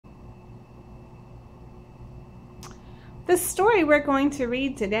The story we're going to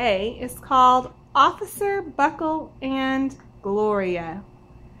read today is called Officer Buckle and Gloria.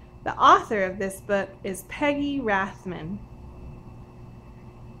 The author of this book is Peggy Rathmann.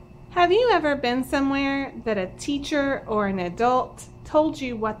 Have you ever been somewhere that a teacher or an adult told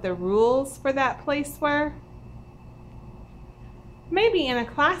you what the rules for that place were? Maybe in a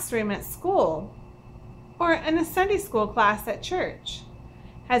classroom at school or in a Sunday school class at church.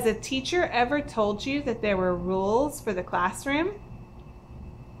 Has a teacher ever told you that there were rules for the classroom?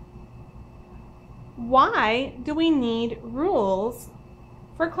 Why do we need rules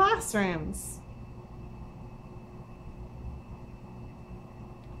for classrooms?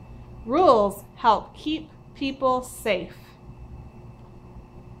 Rules help keep people safe.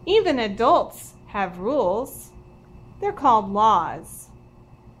 Even adults have rules. They're called laws.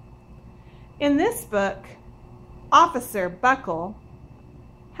 In this book, Officer Buckle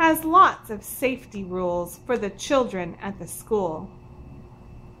has lots of safety rules for the children at the school.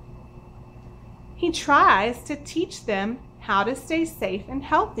 He tries to teach them how to stay safe and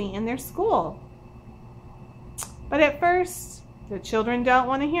healthy in their school. But at first, the children don't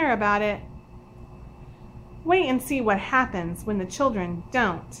want to hear about it. Wait and see what happens when the children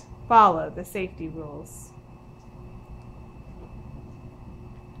don't follow the safety rules.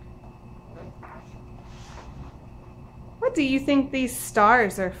 What do you think these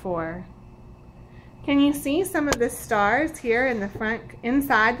stars are for? Can you see some of the stars here in the front,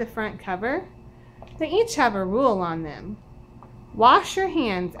 inside the front cover? They each have a rule on them. Wash your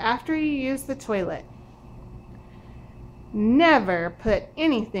hands after you use the toilet. Never put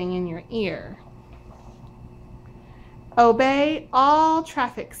anything in your ear. Obey all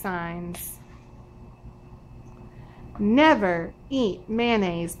traffic signs. Never eat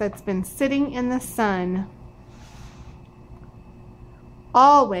mayonnaise that's been sitting in the sun.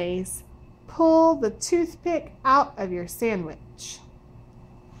 Always pull the toothpick out of your sandwich.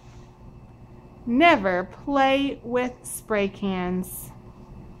 Never play with spray cans.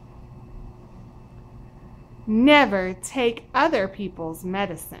 Never take other people's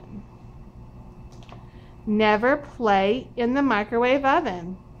medicine. Never play in the microwave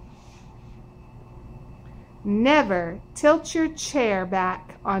oven. Never tilt your chair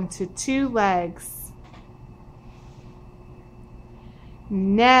back onto two legs.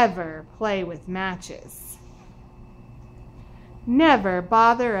 Never play with matches. Never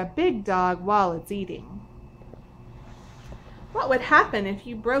bother a big dog while it's eating. What would happen if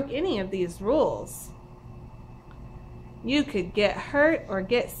you broke any of these rules? You could get hurt or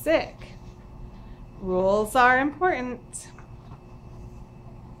get sick. Rules are important.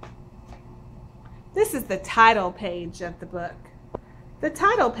 This is the title page of the book. The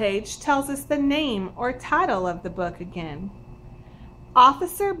title page tells us the name or title of the book again.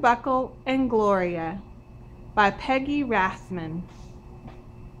 Officer Buckle and Gloria by Peggy Rathmann.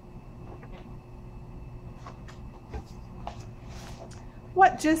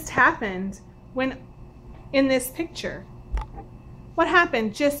 What just happened in this picture? What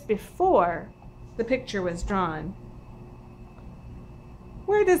happened just before the picture was drawn?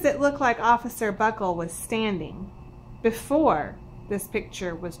 Where does it look like Officer Buckle was standing before this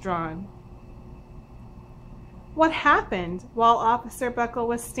picture was drawn? What happened while Officer Buckle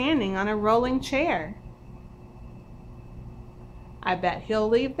was standing on a rolling chair? I bet he'll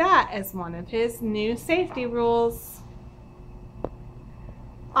leave that as one of his new safety rules.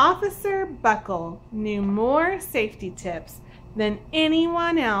 Officer Buckle knew more safety tips than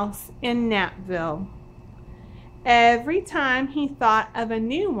anyone else in Napville. Every time he thought of a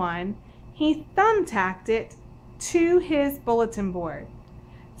new one, he thumbtacked it to his bulletin board.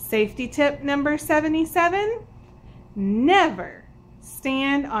 Safety tip number 77. Never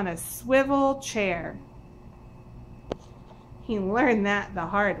stand on a swivel chair. He learned that the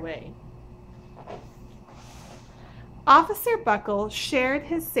hard way. Officer Buckle shared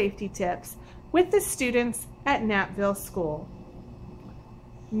his safety tips with the students at Napville School.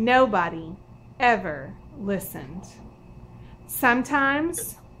 Nobody ever listened.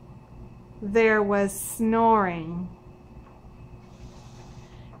 Sometimes there was snoring.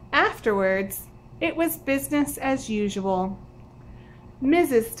 Afterwards, it was business as usual.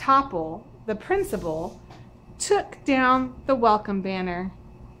 Mrs. Topple, the principal, took down the welcome banner.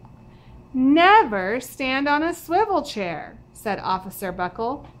 Never stand on a swivel chair, said Officer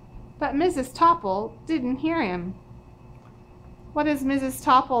Buckle, but Mrs. Topple didn't hear him. What is Mrs.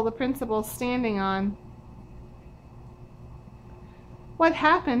 Topple, the principal, standing on? What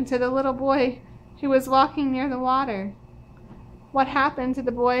happened to the little boy who was walking near the water? What happened to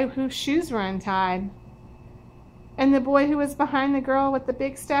the boy whose shoes were untied? And the boy who was behind the girl with the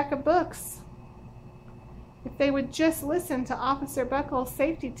big stack of books? If they would just listen to Officer Buckle's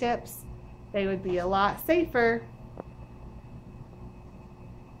safety tips, they would be a lot safer.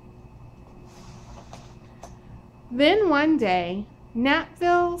 Then one day,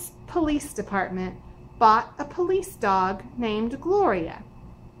 Knapville's police department bought a police dog named Gloria.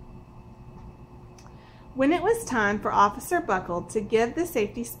 When it was time for Officer Buckle to give the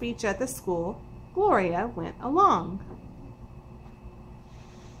safety speech at the school, Gloria went along.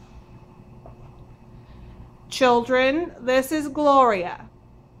 "Children, this is Gloria,"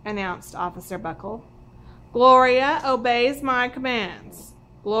 announced Officer Buckle. "Gloria obeys my commands.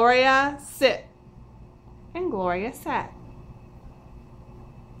 Gloria, sit." And Gloria sat.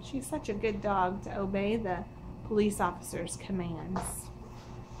 She's such a good dog to obey the police officer's commands.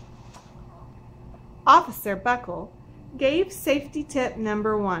 Officer Buckle gave safety tip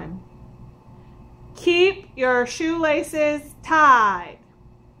number 1. "Keep your shoelaces tied."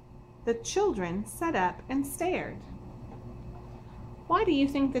 The children sat up and stared. Why do you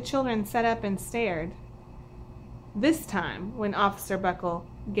think the children sat up and stared this time when Officer Buckle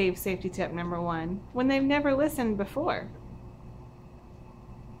gave safety tip number 1, when they've never listened before?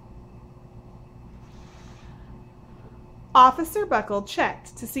 Officer Buckle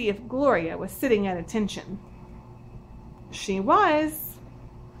checked to see if Gloria was sitting at attention. She was.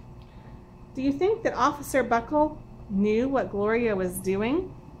 Do you think that Officer Buckle knew what Gloria was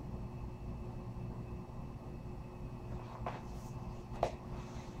doing?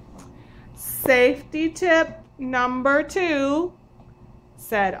 "Safety tip number 2,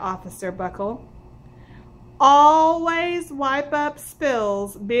 said Officer Buckle. "Always wipe up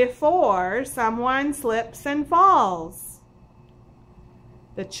spills before someone slips and falls."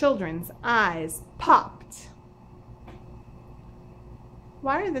 The children's eyes popped.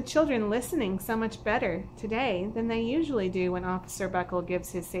 Why are the children listening so much better today than they usually do when Officer Buckle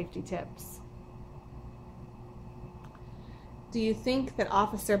gives his safety tips? Do you think that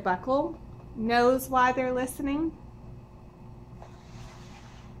Officer Buckle knows why they're listening?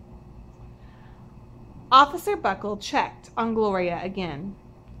 Officer Buckle checked on Gloria again.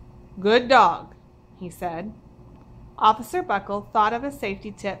 "Good dog," he said. Officer Buckle thought of a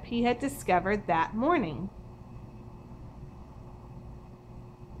safety tip he had discovered that morning.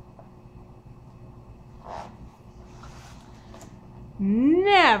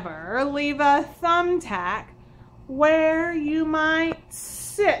 "Never leave a thumbtack where you might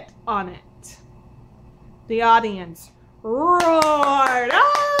sit on it." The audience roared.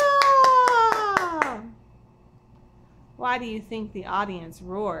 "Ah!" Why do you think the audience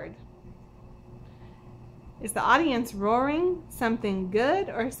roared? Is the audience roaring something good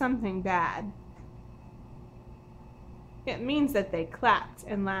or something bad? It means that they clapped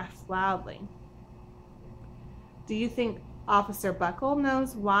and laughed loudly. Do you think Officer Buckle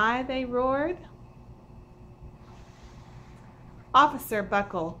knows why they roared? Officer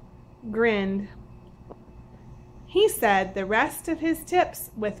Buckle grinned. He said the rest of his tips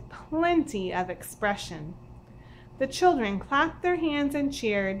with plenty of expression. The children clapped their hands and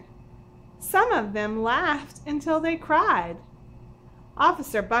cheered. Some of them laughed until they cried.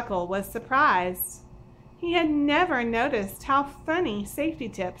 Officer Buckle was surprised. He had never noticed how funny safety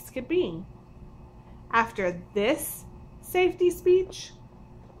tips could be. After this safety speech,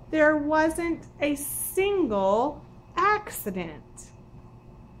 there wasn't a single accident.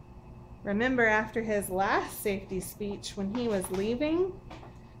 Remember, after his last safety speech when he was leaving,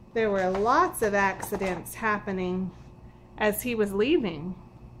 there were lots of accidents happening as he was leaving.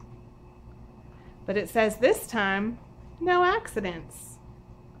 But it says this time, no accidents.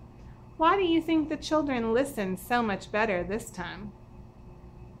 Why do you think the children listened so much better this time?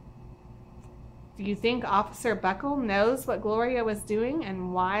 Do you think Officer Buckle knows what Gloria was doing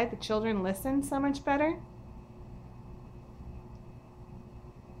and why the children listened so much better?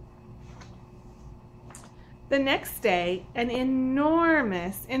 The next day, an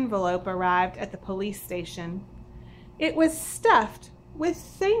enormous envelope arrived at the police station. It was stuffed with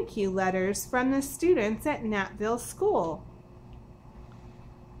thank you letters from the students at Knapville School.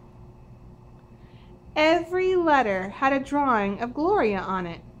 Every letter had a drawing of Gloria on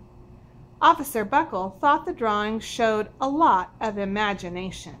it. Officer Buckle thought the drawing showed a lot of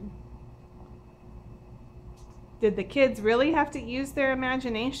imagination. Did the kids really have to use their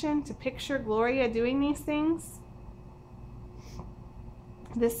imagination to picture Gloria doing these things?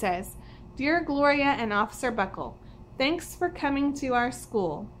 This says, "Dear Gloria and Officer Buckle, thanks for coming to our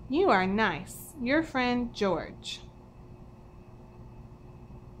school. You are nice. Your friend, George."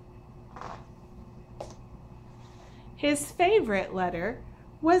 His favorite letter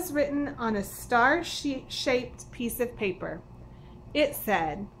was written on a star-shaped piece of paper. It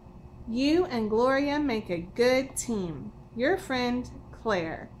said, You and Gloria make a good team. Your friend,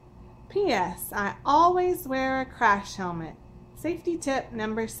 Claire. P.S. I always wear a crash helmet. Safety tip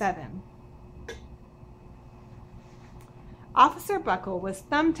number 7. Officer Buckle was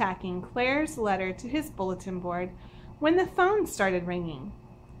thumbtacking Claire's letter to his bulletin board when the phone started ringing.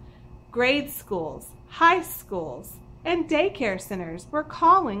 Grade schools, high schools, and daycare centers were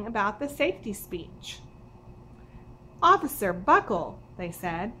calling about the safety speech. Officer Buckle, they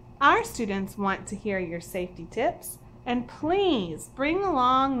said, our students want to hear your safety tips, and please bring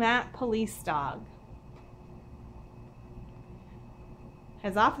along that police dog.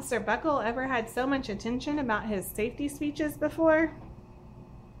 Has Officer Buckle ever had so much attention about his safety speeches before?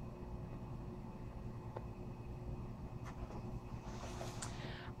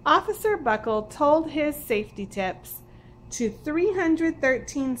 Officer Buckle told his safety tips to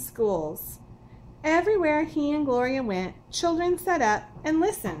 313 schools. Everywhere he and Gloria went, children sat up and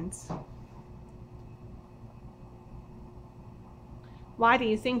listened. Why do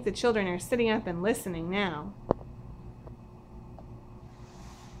you think the children are sitting up and listening now?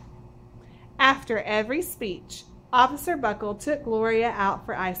 After every speech, Officer Buckle took Gloria out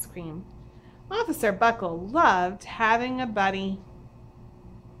for ice cream. Officer Buckle loved having a buddy.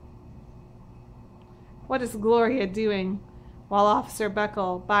 What is Gloria doing while Officer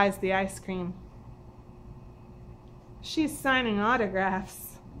Buckle buys the ice cream? She's signing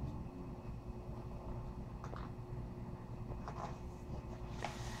autographs.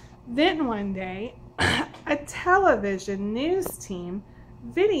 Then one day, a television news team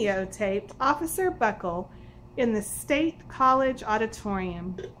videotaped Officer Buckle in the State College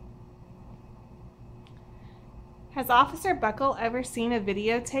auditorium. Has Officer Buckle ever seen a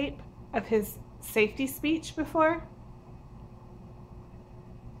videotape of his safety speech before?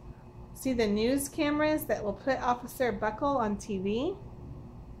 See the news cameras that will put Officer Buckle on TV?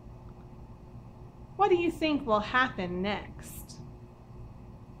 What do you think will happen next?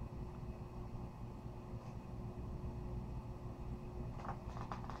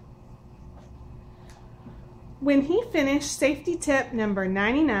 When he finished safety tip number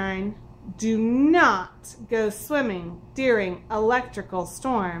 99, do not go swimming during electrical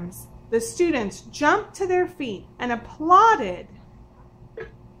storms, the students jumped to their feet and applauded.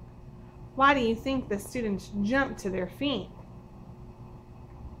 Why do you think the students jumped to their feet?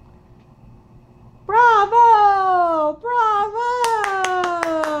 Bravo!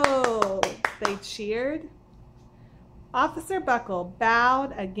 Bravo! They cheered. Officer Buckle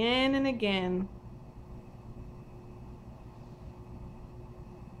bowed again and again.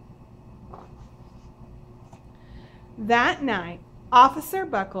 That night, Officer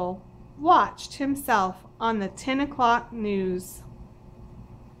Buckle watched himself on the 10 o'clock news.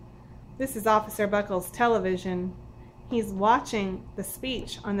 This is Officer Buckle's television. He's watching the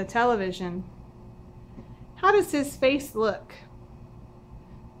speech on the television. How does his face look?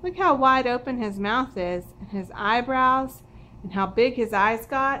 Look how wide open his mouth is, and his eyebrows, and how big his eyes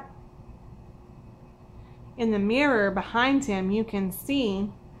got. In the mirror behind him, you can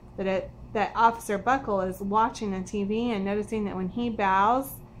see that Officer Buckle is watching the TV and noticing that when he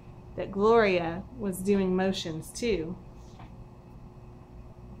bows, that Gloria was doing motions too.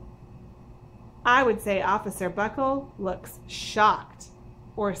 I would say Officer Buckle looks shocked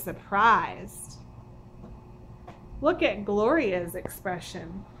or surprised. Look at Gloria's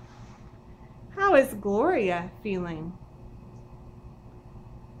expression. How is Gloria feeling?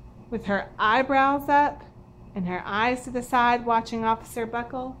 With her eyebrows up and her eyes to the side watching Officer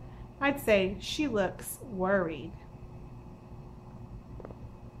Buckle, I'd say she looks worried.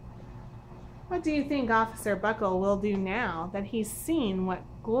 What do you think Officer Buckle will do now that he's seen what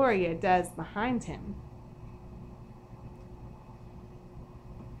Gloria does behind him?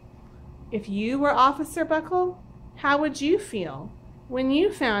 If you were Officer Buckle, how would you feel when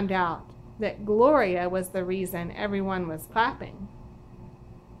you found out that Gloria was the reason everyone was clapping?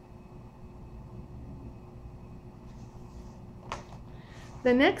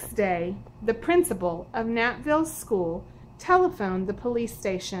 The next day, the principal of Knapville School telephoned the police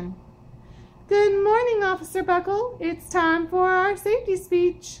station. "Good morning, Officer Buckle. It's time for our safety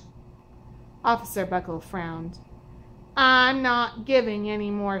speech." Officer Buckle frowned. "I'm not giving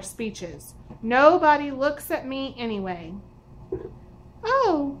any more speeches. Nobody looks at me anyway."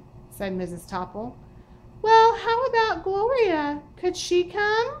 "Oh," said Mrs. Topple. "Well, how about Gloria? Could she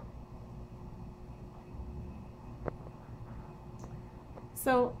come?"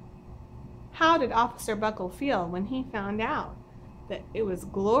 So, how did Officer Buckle feel when he found out that it was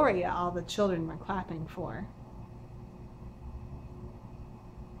Gloria all the children were clapping for?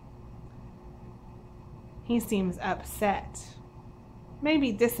 He seems upset.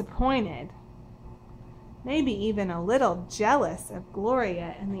 maybe disappointed, maybe even a little jealous of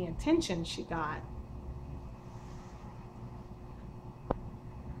Gloria and the attention she got.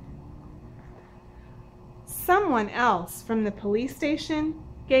 Someone else from the police station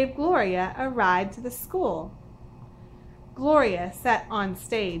gave Gloria a ride to the school. Gloria sat on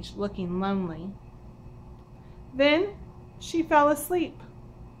stage looking lonely. Then she fell asleep.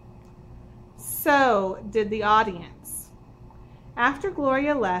 So did the audience. After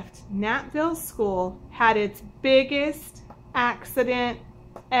Gloria left, Knapville School had its biggest accident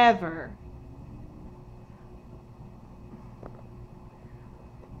ever.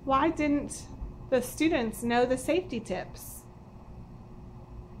 Why didn't the students know the safety tips?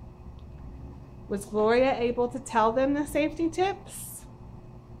 Was Gloria able to tell them the safety tips?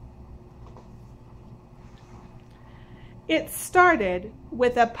 It started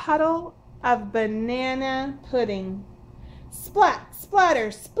with a puddle of banana pudding. Splat, splatter,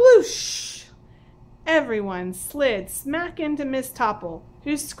 sploosh! Everyone slid smack into Miss Topple,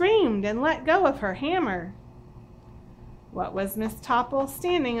 who screamed and let go of her hammer. What was Miss Topple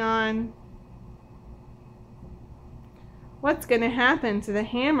standing on? What's going to happen to the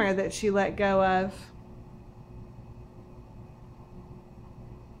hammer that she let go of?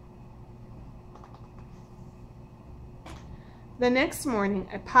 The next morning,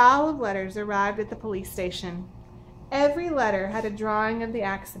 a pile of letters arrived at the police station. Every letter had a drawing of the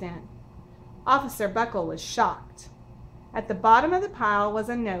accident. Officer Buckle was shocked. At the bottom of the pile was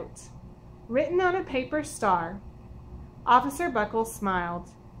a note, written on a paper star. Officer Buckle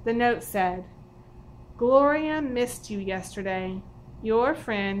smiled. The note said, "Gloria missed you yesterday. Your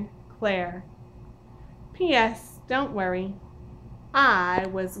friend, Claire. P.S. Don't worry. I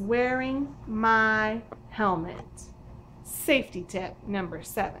was wearing my helmet." Safety tip number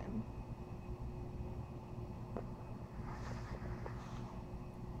 7.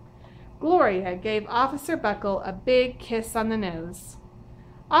 Gloria gave Officer Buckle a big kiss on the nose.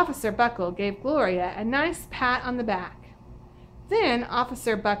 Officer Buckle gave Gloria a nice pat on the back. Then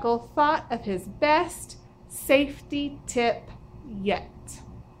Officer Buckle thought of his best safety tip yet.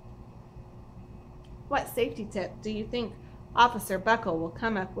 What safety tip do you think Officer Buckle will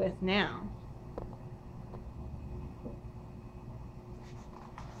come up with now?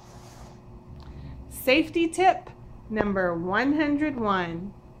 Safety tip number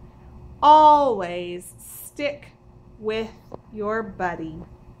 101. Always stick with your buddy.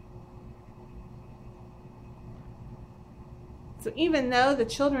 So even though the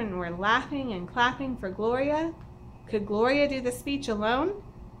children were laughing and clapping for Gloria, could Gloria do the speech alone?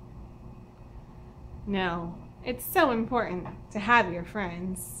 No, it's so important to have your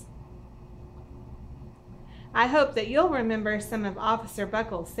friends. I hope that you'll remember some of Officer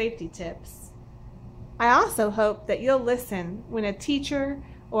Buckle's safety tips. I also hope that you'll listen when a teacher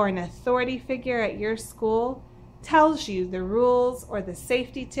or an authority figure at your school tells you the rules or the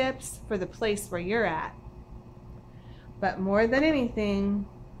safety tips for the place where you're at. But more than anything,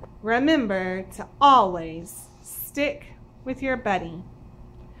 remember to always stick with your buddy.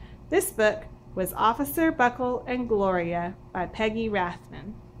 This book was Officer Buckle and Gloria by Peggy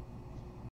Rathmann.